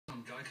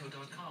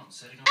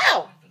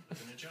Ow!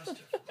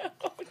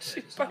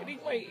 She's biting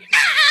my ear.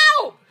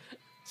 Ow!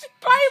 She's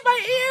biting my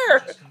ear.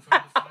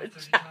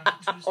 Ouch.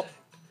 Ow.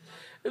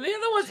 And the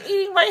other one's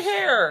eating my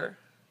hair.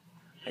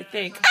 I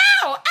think.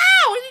 Ow! Ow!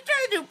 What are you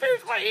trying to do?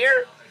 Pierce my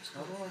ear?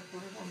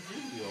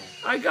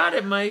 I got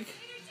it, Mike.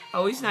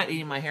 Oh, he's not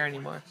eating my hair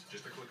anymore.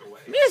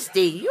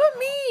 Misty, you're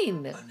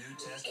mean.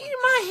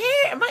 Eating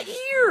my hair, my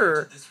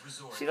ear.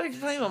 She likes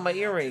playing with my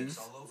earrings.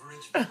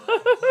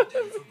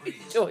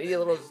 Joey, you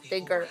little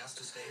stinker.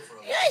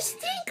 You're a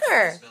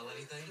stinker.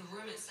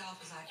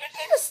 You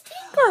need a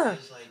stinker.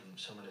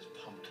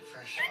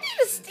 You need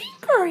a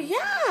stinker,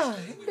 yeah.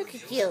 Look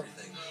at you.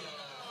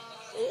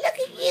 Look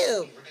at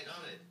you.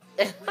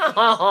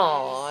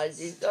 Oh,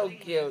 she's so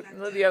cute.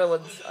 And the other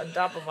one's on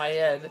top of my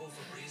head.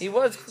 He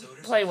was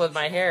playing with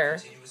my hair.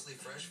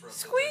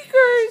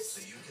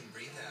 Squeakers!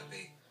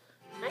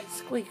 Hi,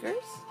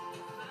 Squeakers.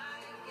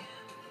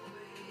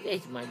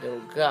 There's my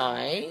little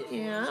guy.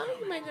 Yeah,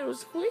 my little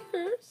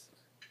Squeakers.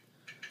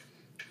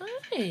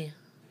 Hi.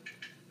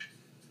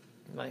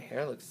 My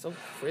hair looks so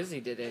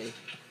frizzy today.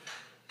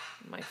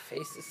 My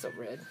face is so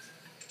red.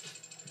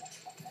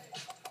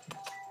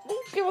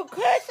 Give a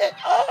kiss.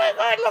 Oh my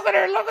God, look at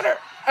her, look at her.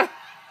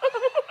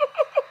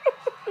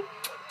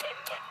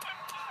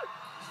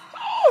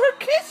 Oh, her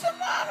kissing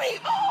mommy.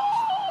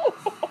 Oh.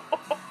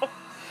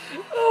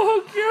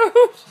 Oh,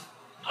 cute.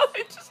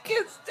 I just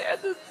can't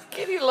stand this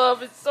kitty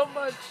love. It's so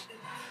much.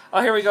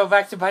 Oh, here we go.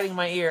 Back to biting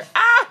my ear.